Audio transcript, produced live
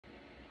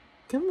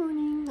Good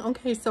morning.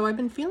 Okay, so I've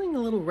been feeling a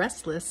little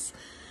restless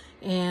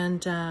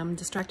and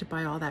distracted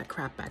by all that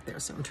crap back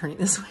there, so I'm turning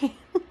this way.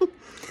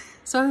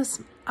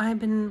 I've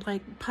been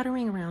like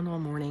puttering around all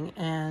morning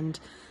and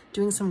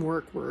doing some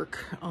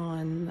work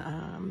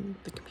on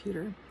the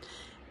computer,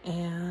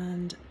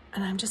 and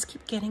I just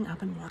keep getting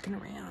up and walking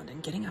around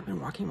and getting up and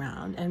walking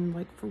around, and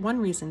like for one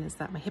reason is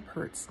that my hip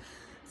hurts,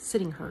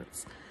 sitting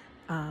hurts,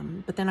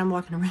 but then I'm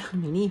walking around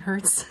and my knee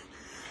hurts.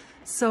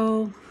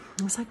 So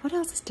I was like, what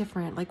else is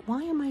different? Like,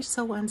 why am I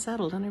so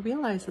unsettled? And I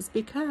realized it's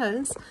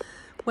because,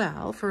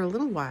 well, for a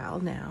little while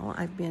now,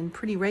 I've been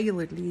pretty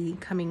regularly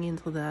coming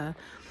into the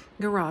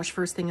garage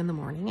first thing in the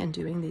morning and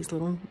doing these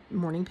little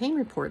morning pain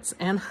reports.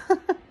 And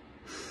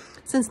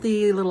since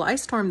the little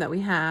ice storm that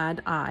we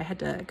had, I had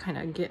to kind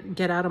of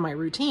get out of my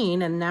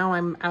routine, and now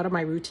I'm out of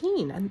my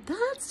routine. And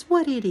that's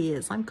what it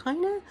is. I'm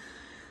kind of,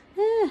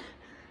 I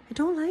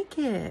don't like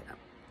it.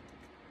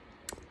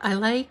 I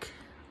like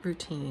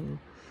routine.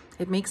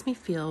 It makes me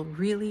feel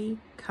really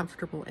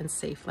comfortable and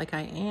safe, like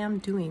I am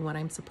doing what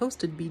I'm supposed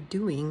to be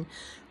doing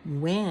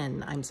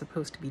when I'm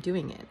supposed to be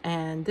doing it.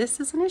 And this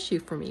is an issue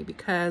for me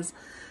because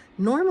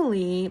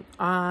normally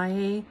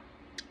I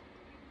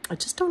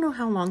just don't know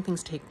how long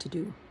things take to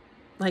do.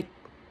 Like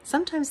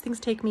sometimes things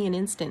take me an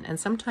instant and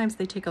sometimes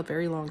they take a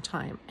very long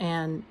time.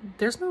 And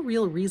there's no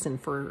real reason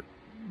for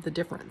the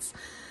difference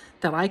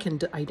that I can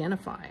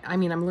identify. I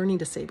mean, I'm learning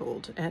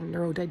disabled and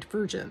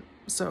neurodivergent,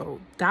 so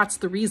that's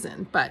the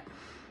reason, but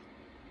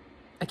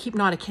I keep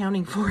not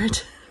accounting for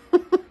it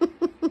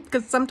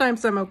because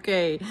sometimes I'm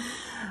okay.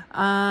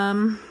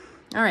 All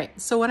right,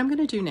 so what I'm going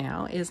to do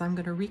now is I'm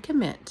going to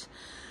recommit,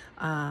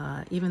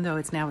 even though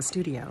it's now a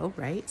studio,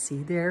 right?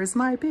 See, there's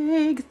my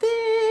big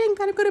thing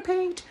that I'm going to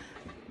paint.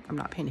 I'm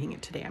not painting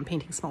it today. I'm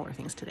painting smaller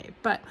things today,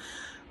 but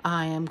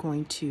I am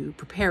going to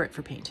prepare it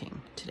for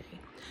painting today.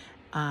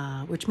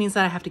 Which means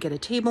that I have to get a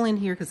table in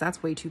here because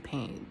that's way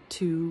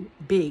too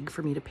big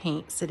for me to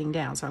paint sitting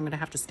down. So I'm going to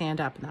have to stand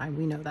up, and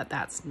we know that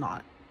that's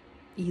not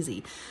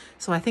easy.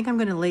 So I think I'm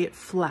going to lay it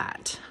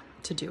flat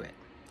to do it.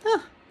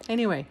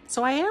 Anyway,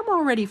 so I am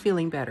already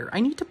feeling better. I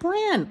need to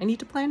plan. I need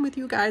to plan with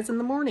you guys in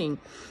the morning,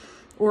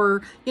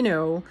 or, you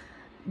know,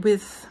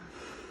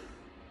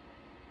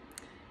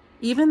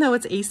 even though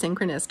it's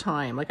asynchronous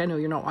time, like I know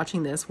you're not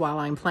watching this while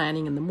I'm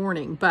planning in the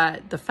morning,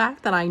 but the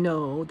fact that I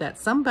know that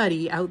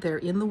somebody out there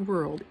in the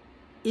world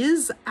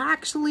is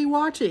actually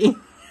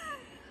watching,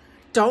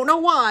 don't know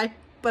why,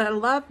 but I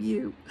love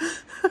you.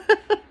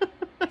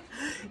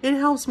 It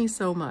helps me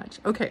so much.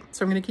 Okay,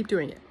 so I'm going to keep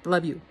doing it.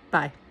 Love you.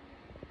 Bye.